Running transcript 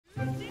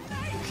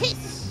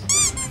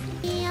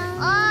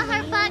Oh,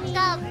 her butt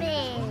got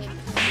big.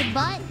 The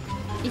butt?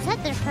 Is that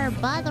her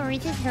butt or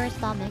is it her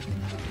stomach?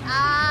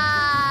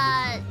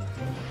 I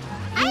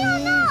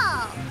don't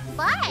know.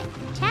 Butt.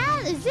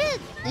 Chad, is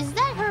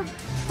that her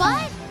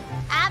butt?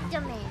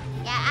 Abdomen.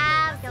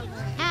 Yeah, abdomen.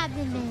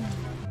 Abdomen.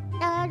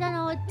 I don't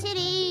know.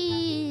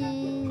 Titty.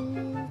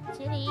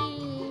 Titty.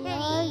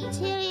 Oh,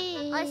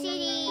 titty. Oh,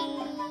 city.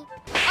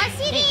 Oh,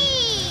 city.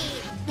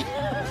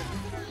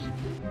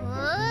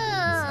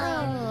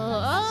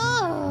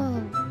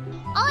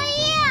 Oh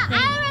yeah, I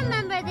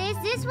remember this.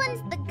 This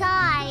one's the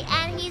guy,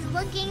 and he's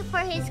looking for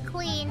his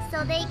queen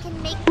so they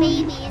can make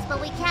babies, but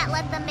we can't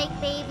let them make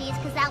babies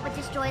because that would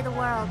destroy the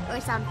world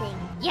or something.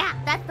 Yeah,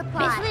 that's the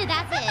plot. Basically,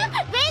 that's it.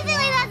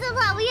 Basically, that's the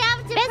plot. We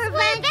have to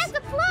prevent. That's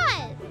the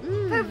plot.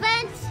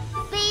 Prevent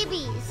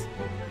babies.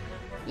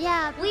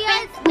 Yeah, we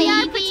are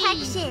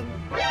protection.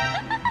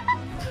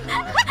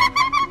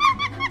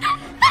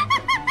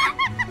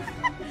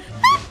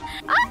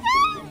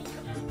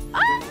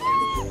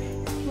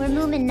 We're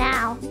moving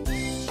now.